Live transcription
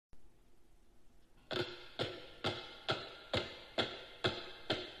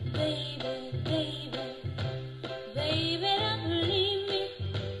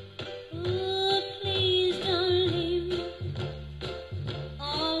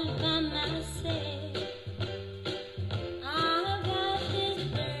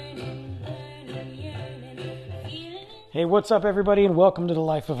Hey, what's up, everybody, and welcome to the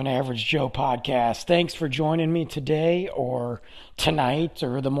Life of an Average Joe podcast. Thanks for joining me today, or tonight,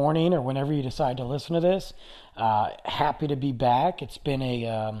 or the morning, or whenever you decide to listen to this. Happy to be back. It's been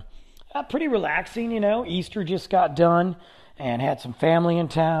a pretty relaxing, Easter just got done and had some family in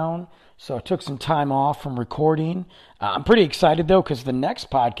town, so I took some time off from recording. I'm pretty excited, though, because the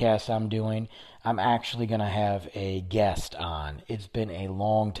next podcast I'm doing, I'm actually going to have a guest on. It's been a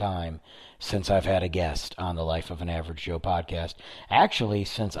long time since I've had a guest on the Life of an Average Joe podcast. Actually,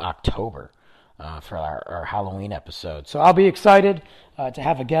 since October for our Halloween episode. So I'll be excited to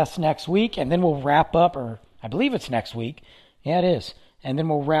have a guest next week, and then we'll wrap up, or I believe it's next week. Yeah, it is. And then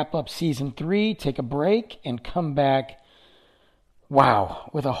we'll wrap up season 3, take a break, and come back,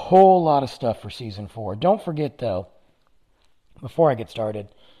 with a whole lot of stuff for season 4. Don't forget, though, before I get started,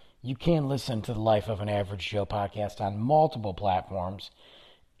 you can listen to the Life of an Average Joe podcast on multiple platforms,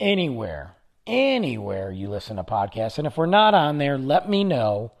 anywhere you listen to podcasts. And if we're not on there, let me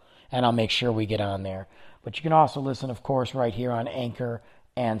know, and I'll make sure we get on there. But you can also listen, of course, right here on Anchor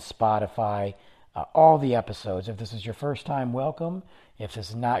and Spotify, all the episodes. If this is your first time, welcome. If this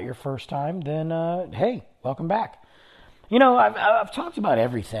is not your first time, then, hey, welcome back. I've talked about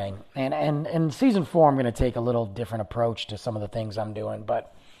everything, and in season 4, I'm going to take a little different approach to some of the things I'm doing,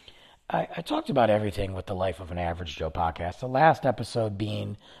 but I talked about everything with the Life of an Average Joe podcast. The last episode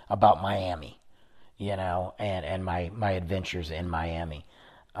being about Miami, and my adventures in Miami.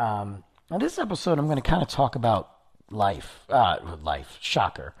 Now this episode, I'm going to kind of talk about life,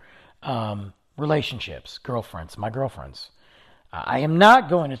 shocker, relationships, my girlfriends. I am not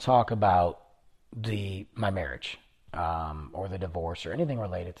going to talk about my marriage, or the divorce or anything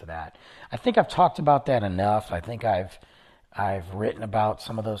related to that. I think I've talked about that enough. I think I've written about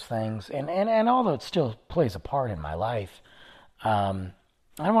some of those things, and although it still plays a part in my life, I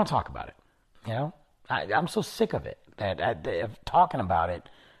don't want to talk about it. I'm so sick of it that of talking about it.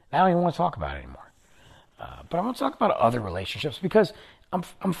 I don't even want to talk about it anymore. But I want to talk about other relationships because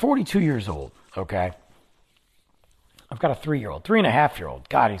I'm 42 years old. Okay, I've got a 3.5-year-old.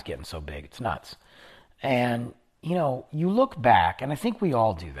 God, he's getting so big, it's nuts. And you look back, and I think we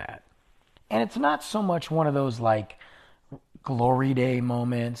all do that. And it's not so much one of those like glory day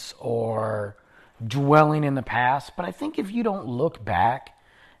moments or dwelling in the past, but I think if you don't look back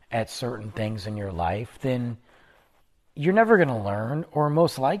at certain things in your life, then you're never going to learn, or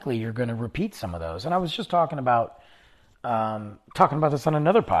most likely you're going to repeat some of those. And I was just talking about this on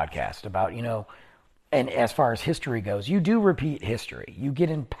another podcast about, and as far as history goes, you do repeat history. You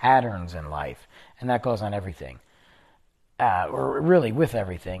get in patterns in life, and that goes on everything. Or really with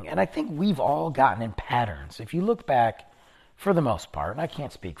everything. And I think we've all gotten in patterns. If you look back, for the most part, and I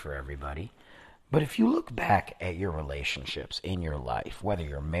can't speak for everybody, but if you look back at your relationships in your life, whether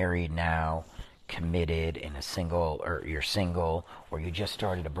you're married now, committed, you're single, or you just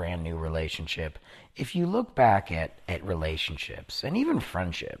started a brand new relationship, if you look back at relationships, and even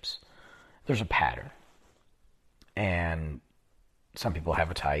friendships, there's a pattern. And some people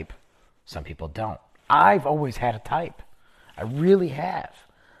have a type, some people don't. I've always had a type. I really have.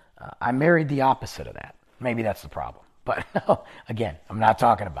 I married the opposite of that. Maybe that's the problem. But again, I'm not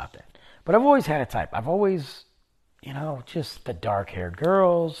talking about that. But I've always had a type. I've always, just the dark-haired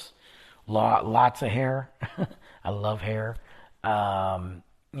girls, lots of hair. I love hair. Dark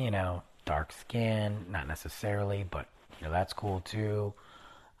skin, not necessarily, but that's cool too.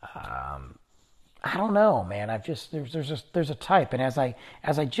 I don't know, man. There's a type, and as I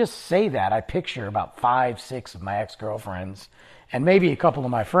just say that, I picture about 5, 6 of my ex-girlfriends, and maybe a couple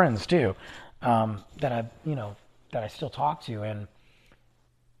of my friends too, that I still talk to, and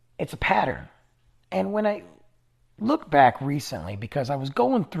it's a pattern. And when I look back recently, because I was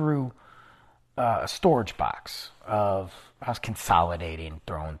going through a storage box I was consolidating,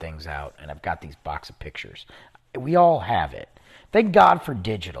 throwing things out, and I've got these box of pictures. We all have it. Thank God for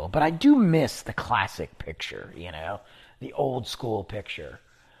digital, but I do miss the classic picture, the old school picture.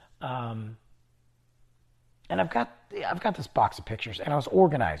 And I've got this box of pictures, and I was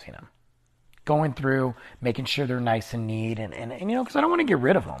organizing them, going through, making sure they're nice and neat, and because I don't want to get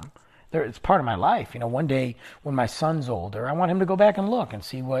rid of them. It's part of my life. One day when my son's older, I want him to go back and look and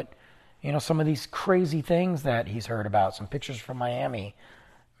see what, some of these crazy things that he's heard about, some pictures from Miami,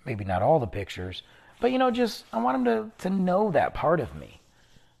 maybe not all the pictures, but, I want him to know that part of me.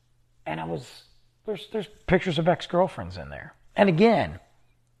 And there's pictures of ex-girlfriends in there. And again,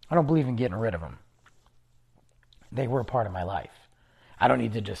 I don't believe in getting rid of them. They were a part of my life. I don't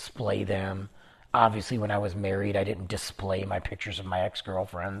need to display them. Obviously, when I was married, I didn't display my pictures of my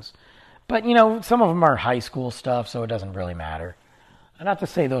ex-girlfriends. But, some of them are high school stuff, so it doesn't really matter. And not to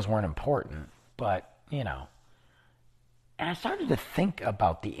say those weren't important, but, And I started to think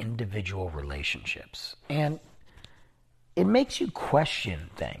about the individual relationships. And it makes you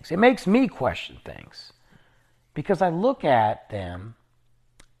question things. It makes me question things. Because I look at them,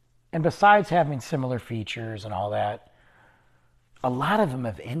 and besides having similar features and all that, a lot of them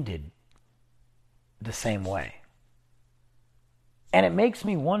have ended the same way. And it makes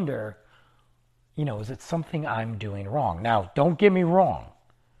me wonder, is it something I'm doing wrong? Now, don't get me wrong.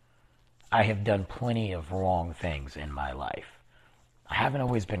 I have done plenty of wrong things in my life. I haven't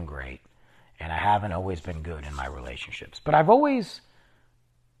always been great, and I haven't always been good in my relationships. But I've always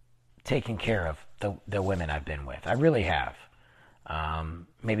taken care of the women I've been with. I really have.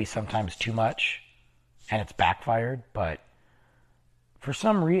 Maybe sometimes too much, and it's backfired, but for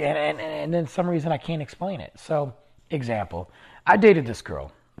some reason, and then some reason I can't explain it. So, example, I dated this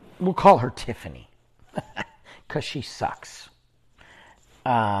girl. We'll call her Tiffany, because she sucks.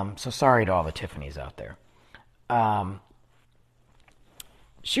 So sorry to all the Tiffany's out there.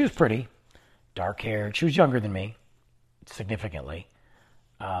 She was pretty, dark haired. She was younger than me, significantly.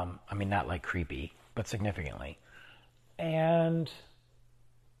 Not like creepy, but significantly. And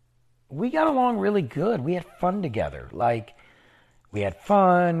we got along really good. We had fun together. We had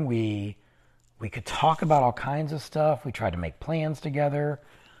fun. We could talk about all kinds of stuff. We tried to make plans together.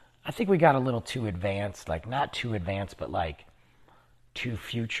 I think we got a little too advanced, not too advanced, but too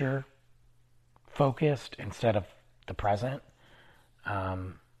future focused instead of the present.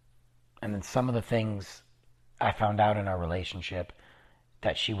 And then some of the things I found out in our relationship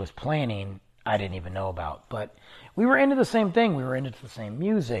that she was planning, I didn't even know about. But we were into the same thing. We were into the same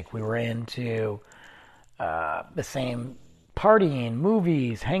music. We were into the same partying,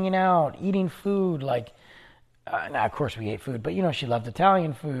 movies, hanging out, eating food. Now, of course, we ate food, but she loved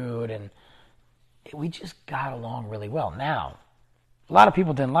Italian food, and we just got along really well. Now, a lot of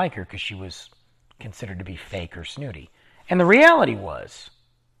people didn't like her because she was considered to be fake or snooty. And the reality was,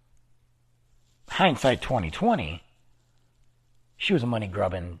 hindsight 2020, she was a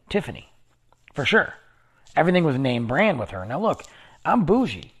money-grubbing Tiffany, for sure. Everything was name brand with her. Now look, I'm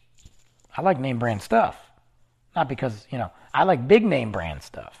bougie. I like name brand stuff. Not because, I like big name brand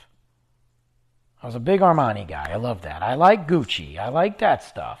stuff. I was a big Armani guy. I love that. I like Gucci. I like that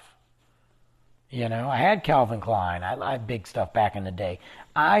stuff. I had Calvin Klein. I had big stuff back in the day.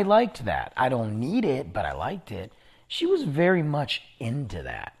 I liked that. I don't need it, but I liked it. She was very much into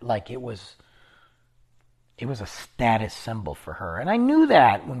that. It was a status symbol for her. And I knew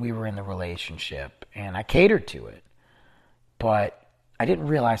that when we were in the relationship, and I catered to it. But I didn't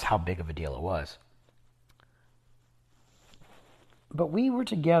realize how big of a deal it was. But we were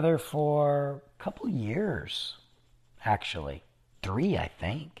together for a couple years, actually. 3, I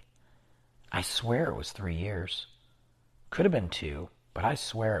think. I swear it was 3 years. Could have been 2, but I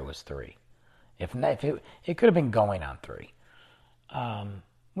swear it was 3. If it could have been going on 3.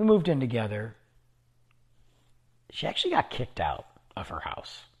 We moved in together. She actually got kicked out of her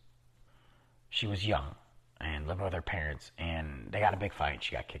house. She was young and living with her parents, and they got in a big fight, and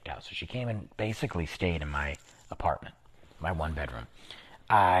she got kicked out. So she came and basically stayed in my apartment, my 1-bedroom.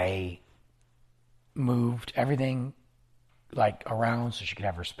 I moved everything around so she could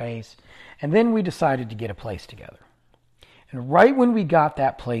have her space. And then we decided to get a place together. And right when we got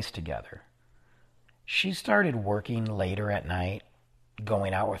that place together, she started working later at night,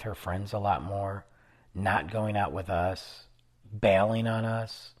 going out with her friends a lot more, not going out with us, bailing on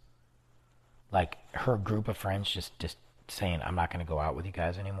us. Her group of friends just saying, I'm not going to go out with you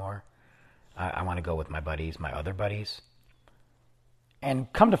guys anymore. I want to go with my buddies, my other buddies.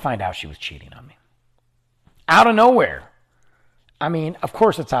 And come to find out, she was cheating on me. Out of nowhere. Of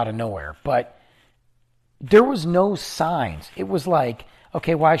course it's out of nowhere, but there was no signs. It was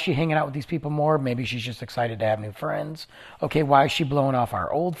okay, why is she hanging out with these people more? Maybe she's just excited to have new friends. Okay, why is she blowing off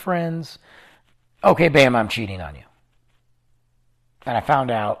our old friends? Okay, bam, I'm cheating on you. And I found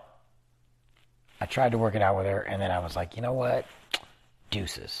out. I tried to work it out with her, and then I was like, you know what?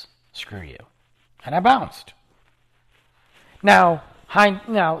 Deuces. Screw you. And I bounced. Now,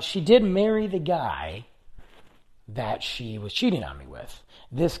 she did marry the guy that she was cheating on me with.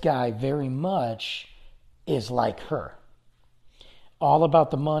 This guy very much is like her. All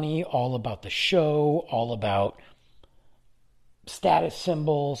about the money, all about the show, all about status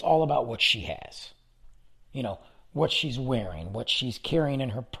symbols, all about what she has. What she's wearing, what she's carrying in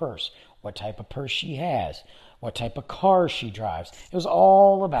her purse, what type of purse she has, what type of car she drives. It was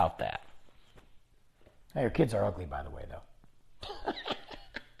all about that. Hey, her kids are ugly, by the way, though.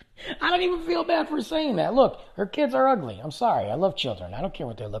 I don't even feel bad for saying that. Look, her kids are ugly. I'm sorry. I love children. I don't care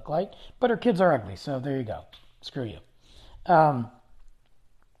what they look like. But her kids are ugly, so there you go. Screw you.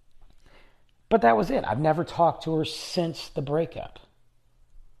 But that was it. I've never talked to her since the breakup.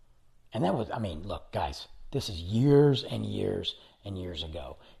 And that was, I mean, look, guys, this is years and years and years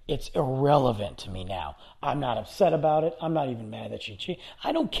ago. It's irrelevant to me now. I'm not upset about it. I'm not even mad that she cheated.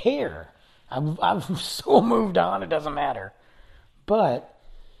 I don't care. I've so moved on, it doesn't matter. But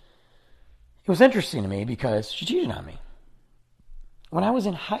it was interesting to me because she cheated on me. When I was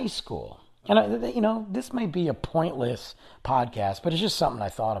in high school, and this may be a pointless podcast, but it's just something I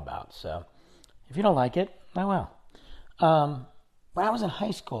thought about. So if you don't like it, oh well. When I was in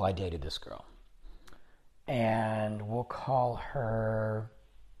high school, I dated this girl. And we'll call her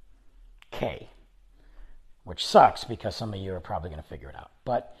Kay, which sucks because some of you are probably going to figure it out.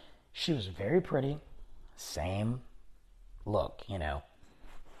 But she was very pretty, same look,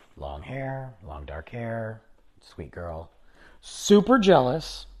 long hair, long dark hair, sweet girl. Super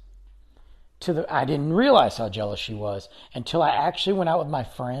jealous. I didn't realize how jealous she was until I actually went out with my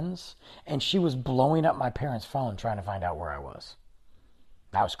friends and she was blowing up my parents' phone trying to find out where I was.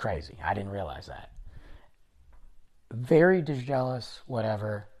 That was crazy. I didn't realize that. Very jealous,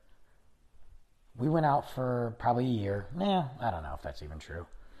 whatever. We went out for probably a year. I don't know if that's even true.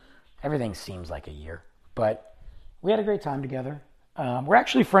 Everything seems like a year. But we had a great time together. We're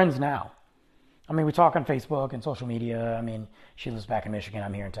actually friends now. I mean, we talk on Facebook and social media. I mean, she lives back in Michigan.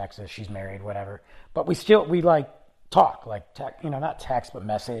 I'm here in Texas. She's married, whatever. But we talk, not text, but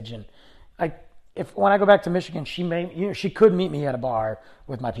message. And when I go back to Michigan, she could meet me at a bar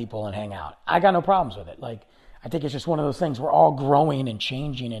with my people and hang out. I got no problems with it. I think it's just one of those things. We're all growing and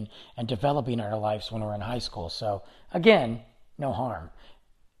changing and developing our lives when we're in high school. So again, no harm.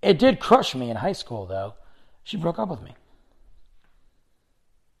 It did crush me in high school, though. She broke up with me.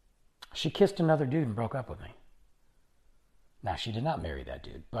 She kissed another dude and broke up with me. Now, she did not marry that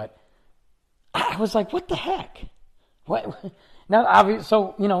dude, but I was like, what the heck? What? Now, obviously,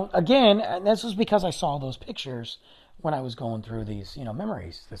 so, again, this was because I saw those pictures when I was going through these,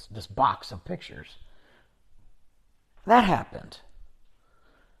 memories, this box of pictures. That happened.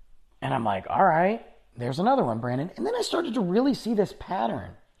 And I'm like, all right, there's another one, Brandon. And then I started to really see this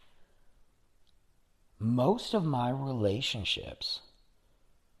pattern. Most of my relationships,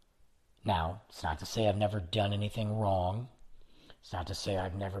 now, it's not to say I've never done anything wrong. It's not to say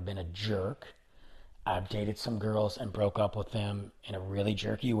I've never been a jerk. I've dated some girls and broke up with them in a really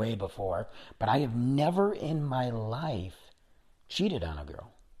jerky way before, but I have never in my life cheated on a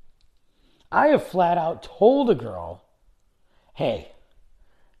girl. I have flat out told a girl, hey,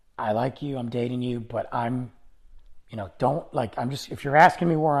 I like you, I'm dating you, but if you're asking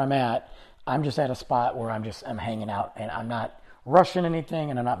me where I'm just at a spot where I'm hanging out and I'm not rushing anything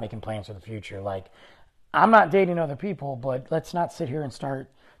and I'm not making plans for the future. I'm not dating other people, but let's not sit here and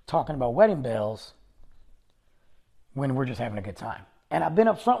start talking about wedding bells when we're just having a good time. And I've been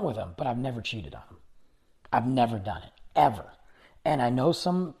upfront with them, but I've never cheated on them. I've never done it, ever. And I know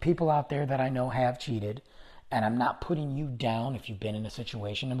some people out there that I know have cheated, and I'm not putting you down if you've been in a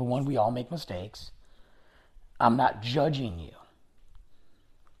situation. Number one, we all make mistakes. I'm not judging you.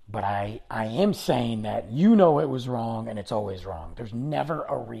 But I am saying that it was wrong and it's always wrong. There's never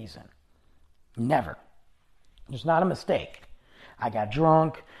a reason. Never. There's not a mistake. I got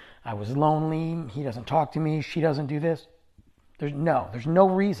drunk. I was lonely. He doesn't talk to me. She doesn't do this. There's no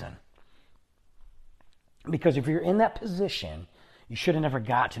reason. Because if you're in that position, you should have never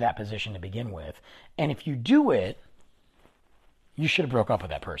got to that position to begin with. And if you do it, you should have broke up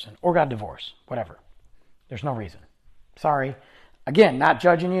with that person or got divorced, whatever. There's no reason. Sorry. Again, not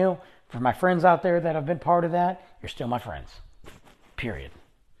judging you. For my friends out there that have been part of that, you're still my friends. Period.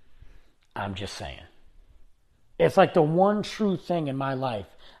 I'm just saying. It's like the one true thing in my life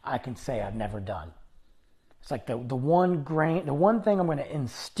I can say I've never done. It's like the one thing I'm going to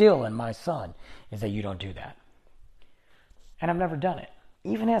instill in my son is that you don't do that. And I've never done it.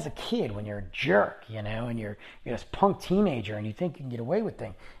 Even as a kid, when you're a jerk, and you're this punk teenager and you think you can get away with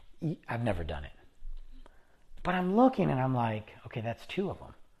things, I've never done it. But I'm looking and I'm like, okay, that's two of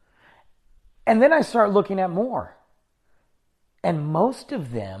them. And then I start looking at more. And most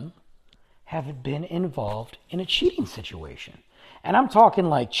of them have been involved in a cheating situation. And I'm talking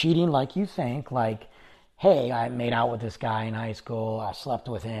like cheating like you think, like, hey, I made out with this guy in high school, I slept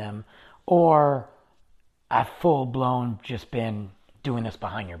with him, or I've full-blown just been doing this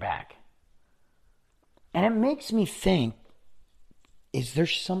behind your back. And it makes me think, is there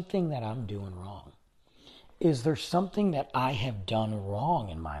something that I'm doing wrong? Is there something that I have done wrong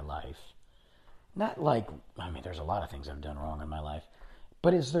in my life? There's a lot of things I've done wrong in my life.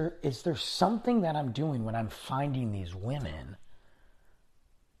 But is there something that I'm doing when I'm finding these women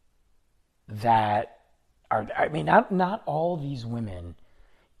that are, not all these women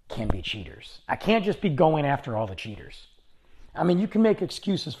can be cheaters. I can't just be going after all the cheaters. I mean, you can make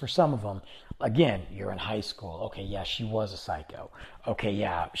excuses for some of them. Again, you're in high school. Okay, yeah, she was a psycho. Okay,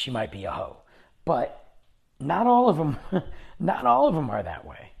 yeah, she might be a hoe. But not all of them, not all of them are that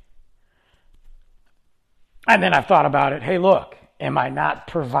way. And then I've thought about it. Hey, look, am I not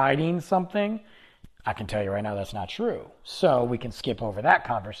providing something? I can tell you right now that's not true. So we can skip over that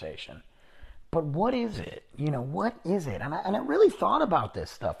conversation. But what is it? What is it? And I really thought about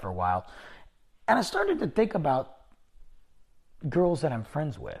this stuff for a while. And I started to think about girls that I'm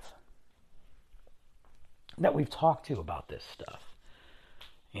friends with, that we've talked to about this stuff.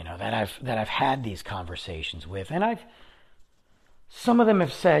 That I've had these conversations with. And some of them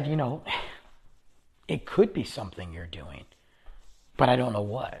have said, it could be something you're doing, but I don't know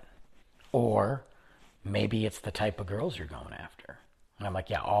what. Or maybe it's the type of girls you're going after. And I'm like,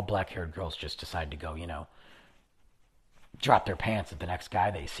 yeah, all black-haired girls just decide to go, drop their pants at the next guy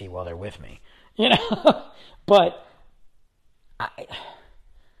they see while they're with me. But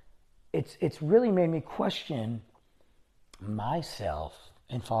it's really made me question myself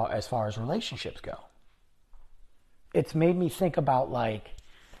as far as relationships go. It's made me think about, like,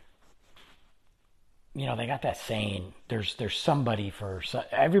 they got that saying, there's somebody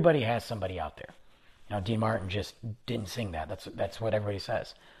everybody has somebody out there. Dean Martin just didn't sing that. That's what everybody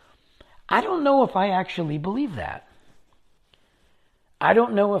says. I don't know if I actually believe that. I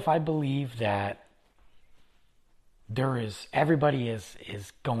don't know if I believe that everybody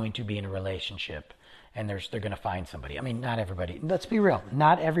is going to be in a relationship and they're going to find somebody. I mean, not everybody. Let's be real.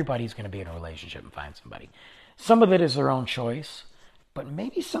 Not everybody's going to be in a relationship and find somebody. Some of it is their own choice, but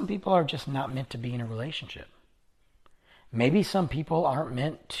maybe some people are just not meant to be in a relationship. Maybe some people aren't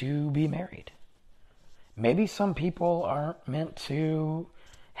meant to be married. Maybe some people aren't meant to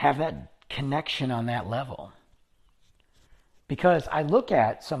have that connection on that level. Because I look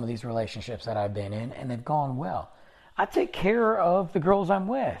at some of these relationships that I've been in and they've gone well. I take care of the girls I'm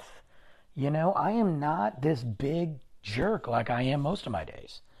with. I am not this big jerk like I am most of my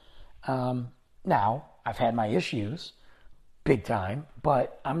days. Now, I've had my issues, big time,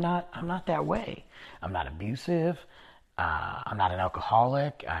 but I'm not that way. I'm not abusive. I'm not an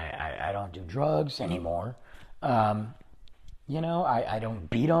alcoholic. I don't do drugs anymore. I don't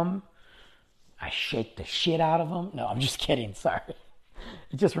beat them. I shake the shit out of them. No, I'm just kidding. Sorry.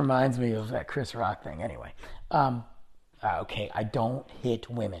 It just reminds me of that Chris Rock thing. Anyway. Okay, I don't hit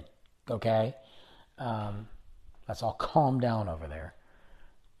women. Okay? Let's all calm down over there.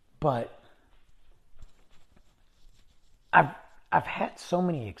 But I've had so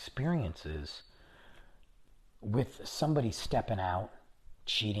many experiences with somebody stepping out,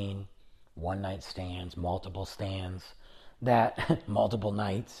 cheating, one-night stands, multiple stands, multiple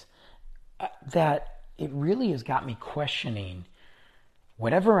nights, that it really has got me questioning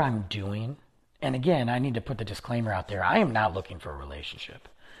whatever I'm doing. And again, I need to put the disclaimer out there. I am not looking for a relationship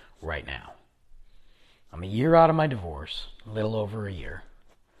right now. I'm a year out of my divorce, a little over a year.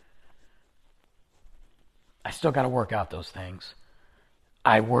 I still got to work out those things.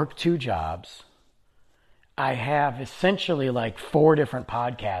 I work 2 jobs. I have essentially like 4 different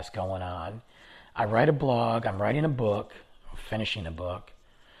podcasts going on. I write a blog. I'm writing a book, finishing a book.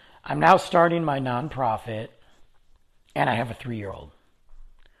 I'm now starting my nonprofit, and I have a 3-year-old.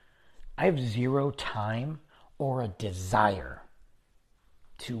 I have 0 time or a desire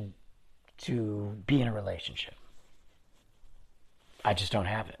to be in a relationship. I just don't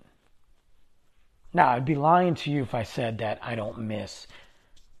have it. Now, I'd be lying to you if I said that I don't miss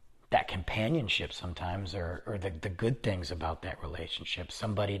that companionship sometimes, or the good things about that relationship.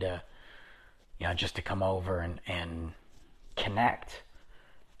 Somebody to, just to come over and connect.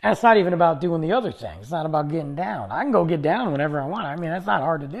 And it's not even about doing the other things. It's not about getting down. I can go get down whenever I want. I mean, that's not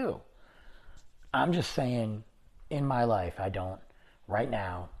hard to do. I'm just saying, in my life, I don't, right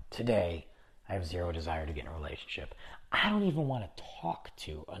now, today, I have 0 desire to get in a relationship. I don't even want to talk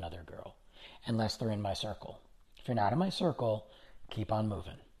to another girl unless they're in my circle. If you're not in my circle, keep on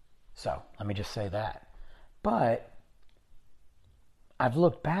moving. So, let me just say that. But I've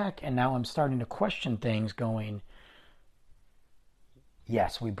looked back and now I'm starting to question things going,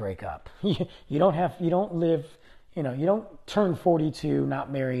 yes, we break up. You don't live, you don't turn 42,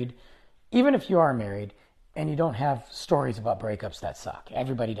 not married, even if you are married, and you don't have stories about breakups that suck.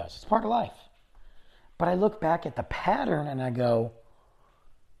 Everybody does. It's part of life. But I look back at the pattern and I go,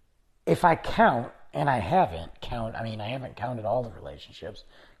 if I count, and I haven't counted all the relationships,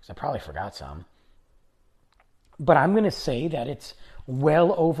 because I probably forgot some, but I'm going to say that it's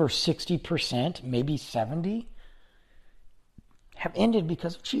well over 60%, maybe 70%, have ended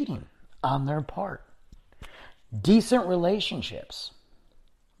because of cheating on their part. Decent relationships,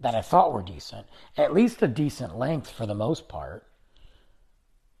 that I thought were decent, at least a decent length for the most part,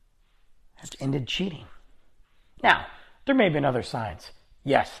 have ended cheating. Now, there may have been other signs.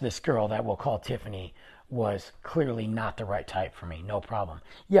 Yes, this girl that we'll call Tiffany was clearly not the right type for me. No problem.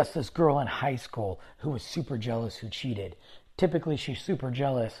 Yes, this girl in high school who was super jealous who cheated. Typically, she's super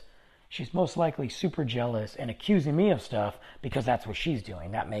jealous. She's most likely super jealous and accusing me of stuff because that's what she's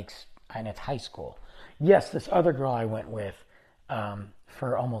doing. And it's high school. Yes, this other girl I went with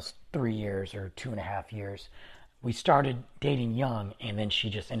for almost 3 years or 2.5 years, we started dating young, and then she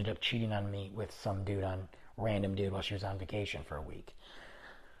just ended up cheating on me with some random dude while she was on vacation for a week.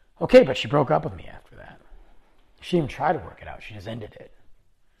 Okay, but she broke up with me after that. She didn't even try to work it out. She just ended it.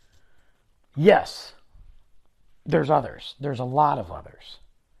 Yes, there's others. There's a lot of others.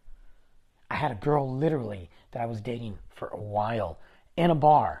 I had a girl literally that I was dating for a while in a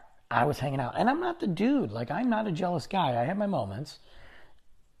bar. I was hanging out. And I'm not the dude. Like, I'm not a jealous guy. I have my moments.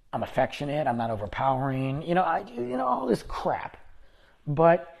 I'm affectionate. I'm not overpowering. All this crap.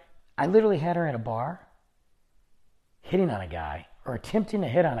 But I literally had her at a bar hitting on a guy or attempting to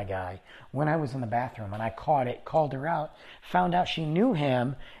hit on a guy when I was in the bathroom, and I caught it, called her out, found out she knew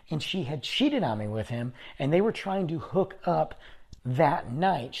him and she had cheated on me with him, and they were trying to hook up that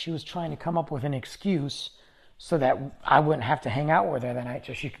night. She was trying to come up with an excuse so that I wouldn't have to hang out with her that night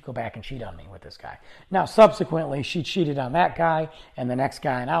so she could go back and cheat on me with this guy. Now, subsequently, she cheated on that guy and the next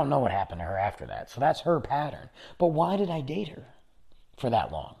guy, and I don't know what happened to her after that. So that's her pattern. But why did I date her for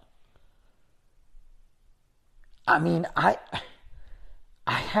that long? I mean, I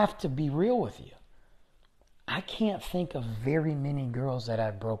have to be real with you. I can't think of very many girls that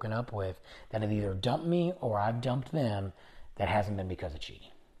I've broken up with that have either dumped me or I've dumped them that hasn't been because of cheating.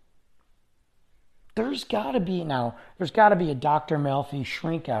 There's got to be a Dr. Melfi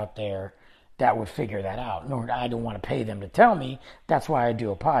shrink out there that would figure that out. Nor I don't want to pay them to tell me. That's why I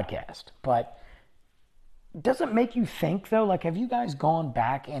do a podcast. But does it make you think, though? Like, have you guys gone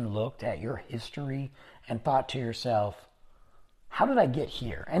back and looked at your history and thought to yourself, how did I get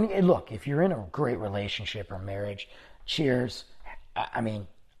here? And look, if you're in a great relationship or marriage, cheers.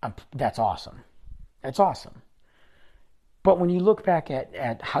 That's awesome. That's awesome. But when you look back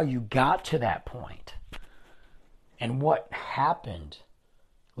at how you got to that point and what happened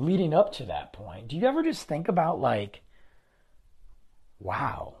leading up to that point, do you ever just think about, like,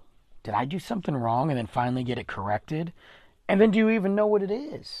 wow, did I do something wrong and then finally get it corrected? And then do you even know what it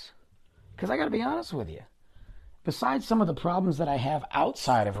is? Because I got to be honest with you. Besides some of the problems that I have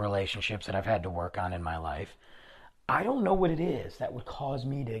outside of relationships that I've had to work on in my life, I don't know what it is that would cause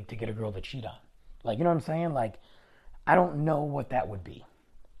me to get a girl to cheat on. Like, you know what I'm saying? Like, I don't know what that would be.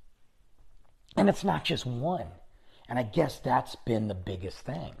 And it's not just one. And I guess that's been the biggest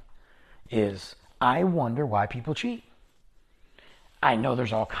thing, is I wonder why people cheat. I know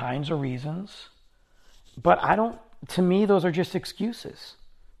there's all kinds of reasons, but to me, those are just excuses.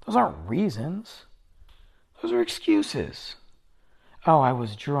 Those aren't reasons. Those are excuses. Oh, I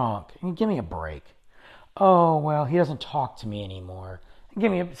was drunk. Give me a break. Oh, well, he doesn't talk to me anymore.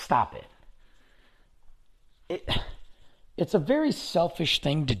 Stop it. It's a very selfish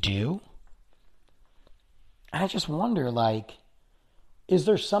thing to do. I just wonder, like, is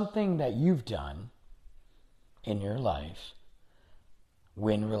there something that you've done in your life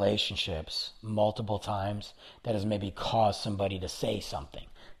in relationships multiple times that has maybe caused somebody to say something,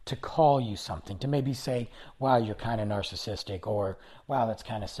 to call you something, to maybe say, wow, you're kind of narcissistic, or wow, that's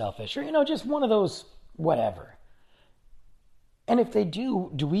kind of selfish, or, just one of those whatever. And if they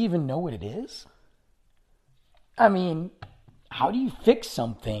do we even know what it is? I mean, how do you fix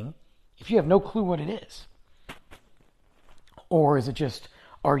something if you have no clue what it is? Or is it just,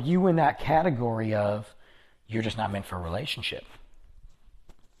 are you in that category of, you're just not meant for a relationship?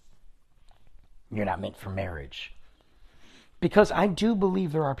 You're not meant for marriage. Because I do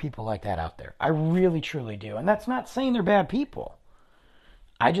believe there are people like that out there. I really, truly do. And that's not saying they're bad people.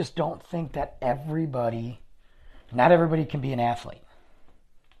 I just don't think that not everybody can be an athlete.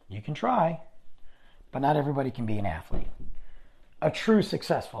 You can try, but not everybody can be an athlete. A true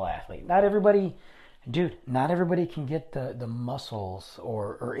successful athlete. Not everybody can get the muscles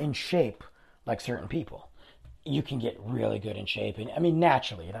or in shape like certain people. You can get really good in shape. And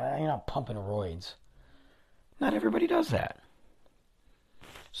naturally, you're not pumping roids. Not everybody does that.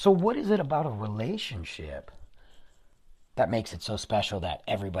 So what is it about a relationship that makes it so special that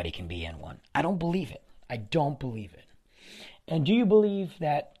everybody can be in one? I don't believe it. I don't believe it. And do you believe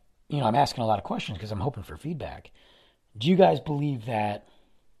that, I'm asking a lot of questions because I'm hoping for feedback. Do you guys believe that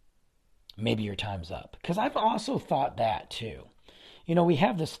maybe your time's up? Because I've also thought that too. We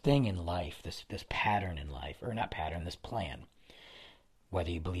have this thing in life, this pattern in life, or not pattern, this plan. whether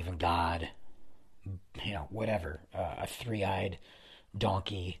you believe in God, whatever, a three-eyed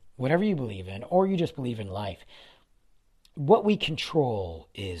donkey, whatever you believe in, or you just believe in life, what we control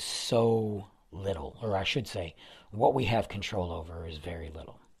is so little, or I should say, what we have control over is very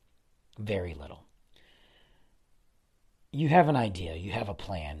little. Very little. You have an idea, you have a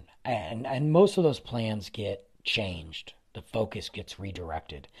plan, and most of those plans get changed. The focus gets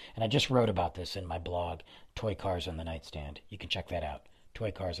redirected. And I just wrote about this in my blog, Toy Cars on the Nightstand. You can check that out,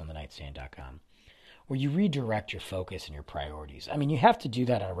 toycarsonthenightstand.com, where you redirect your focus and your priorities. I mean, you have to do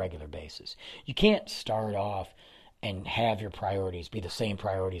that on a regular basis. You can't start off and have your priorities be the same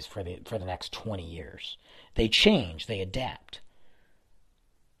priorities for the next 20 years. They change, they adapt.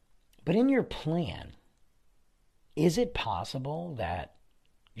 But in your plan, is it possible that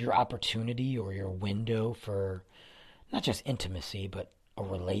your opportunity or your window for not just intimacy, but a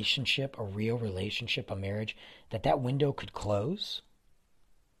relationship, a real relationship, a marriage, that window could close?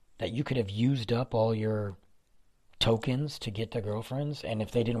 That you could have used up all your tokens to get the girlfriends, and if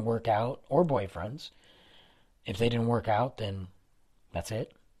they didn't work out, or boyfriends, if they didn't work out, then that's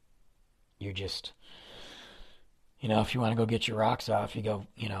it. You're just, if you want to go get your rocks off, you go,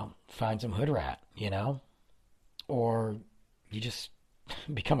 find some hood rat, or you just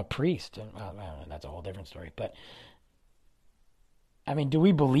become a priest. And that's a whole different story. But I mean, do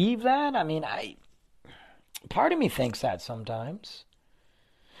we believe that? I mean, part of me thinks that sometimes.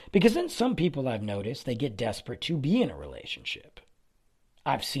 Because then some people I've noticed, they get desperate to be in a relationship.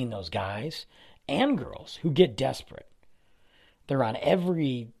 I've seen those guys and girls who get desperate. They're on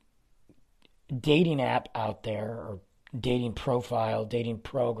every dating app out there, or dating profile, dating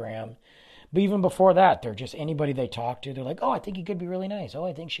program. But even before that, they're just anybody they talk to, they're like, oh, I think he could be really nice. Oh,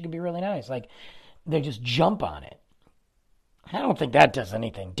 I think she could be really nice. Like, they just jump on it. I don't think that does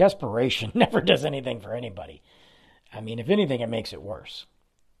anything. Desperation never does anything for anybody. I mean, if anything, it makes it worse.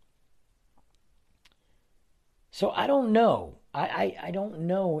 So I don't know. I don't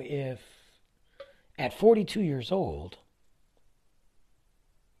know if at 42 years old,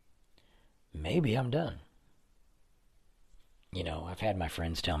 maybe I'm done. I've had my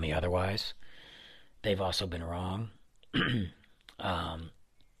friends tell me otherwise. They've also been wrong.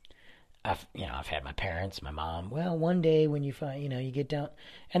 I've had my parents, my mom. Well, one day when you find, you get down,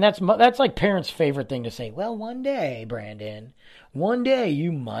 and that's like parents' favorite thing to say. Well, one day, Brandon, one day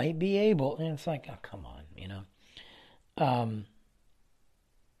you might be able, and it's like, oh, come on,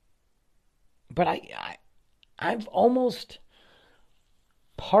 But I've almost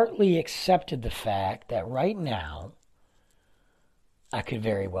partly accepted the fact that right now I could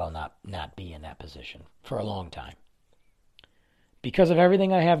very well not be in that position for a long time. Because of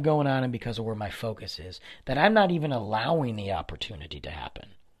everything I have going on and because of where my focus is, that I'm not even allowing the opportunity to happen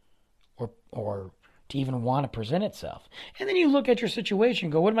or to even want to present itself. And then you look at your situation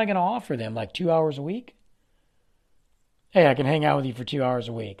and go, what am I going to offer them? Like 2 hours a week? Hey, I can hang out with you for 2 hours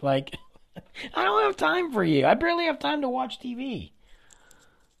a week. Like, I don't have time for you. I barely have time to watch TV.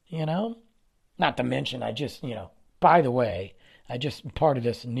 Not to mention, I just, by the way, I just part of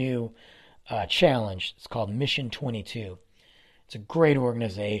this new challenge. It's called Mission 22. It's a great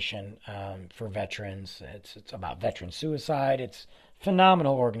organization for veterans. It's about veteran suicide. It's a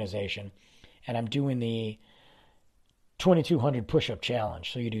phenomenal organization. And I'm doing the 2,200 push-up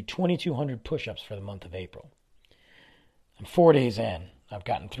challenge. So you do 2,200 push-ups for the month of April. I'm 4 days in. I've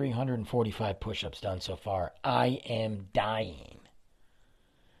gotten 345 push-ups done so far. I am dying.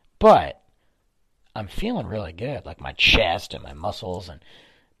 But I'm feeling really good, like my chest and my muscles.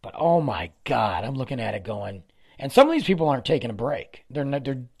 But oh my God, I'm looking at it going, and some of these people aren't taking a break.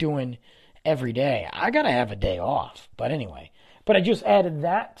 They're doing every day. I got to have a day off. But anyway, I just added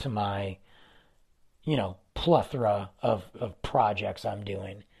that to my, plethora of projects I'm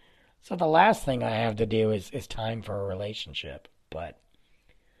doing. So the last thing I have to do is time for a relationship. But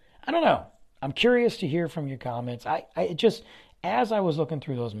I don't know. I'm curious to hear from your comments. I just, as I was looking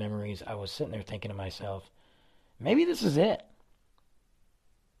through those memories, I was sitting there thinking to myself, maybe this is it.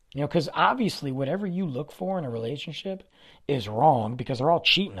 Because obviously whatever you look for in a relationship is wrong because they're all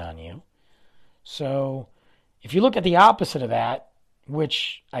cheating on you. So if you look at the opposite of that,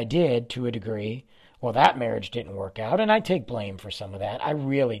 which I did to a degree, well, that marriage didn't work out, and I take blame for some of that. I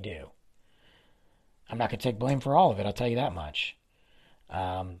really do. I'm not going to take blame for all of it, I'll tell you that much.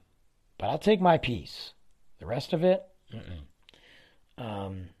 But I'll take my piece. The rest of it,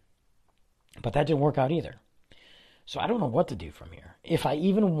 but that didn't work out either. So I don't know what to do from here. If I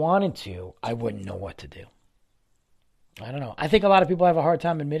even wanted to, I wouldn't know what to do. I don't know. I think a lot of people have a hard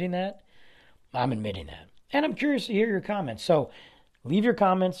time admitting that. I'm admitting that. And I'm curious to hear your comments. So leave your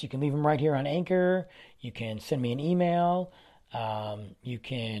comments. You can leave them right here on Anchor. You can send me an email. You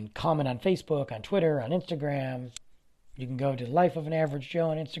can comment on Facebook, on Twitter, on Instagram. You can go to Life of an Average Joe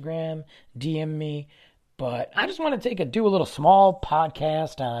on Instagram, DM me. But I just want to do a little small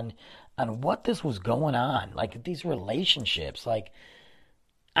podcast on what this was going on, like these relationships. Like,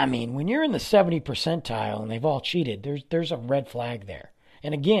 I mean, when you're in the 70 percentile and they've all cheated, there's a red flag there.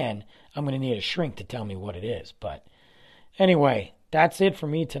 And again, I'm going to need a shrink to tell me what it is. But anyway, that's it for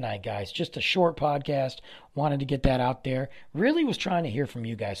me tonight, guys. Just a short podcast. Wanted to get that out there. Really was trying to hear from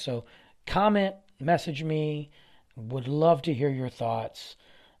you guys. So comment, message me. Would love to hear your thoughts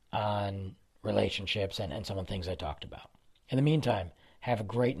on relationships and some of the things I talked about. In the meantime, have a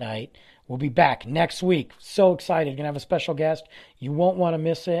great night. We'll be back next week. So excited. Going to have a special guest. You won't want to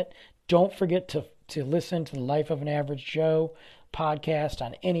miss it. Don't forget to listen to the Life of an Average Joe podcast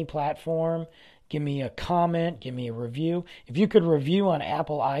on any platform. Give me a comment. Give me a review. If you could review on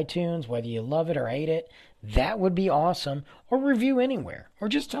Apple iTunes, whether you love it or hate it, that would be awesome. Or review anywhere. Or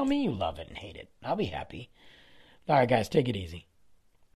just tell me you love it and hate it. I'll be happy. All right, guys, take it easy.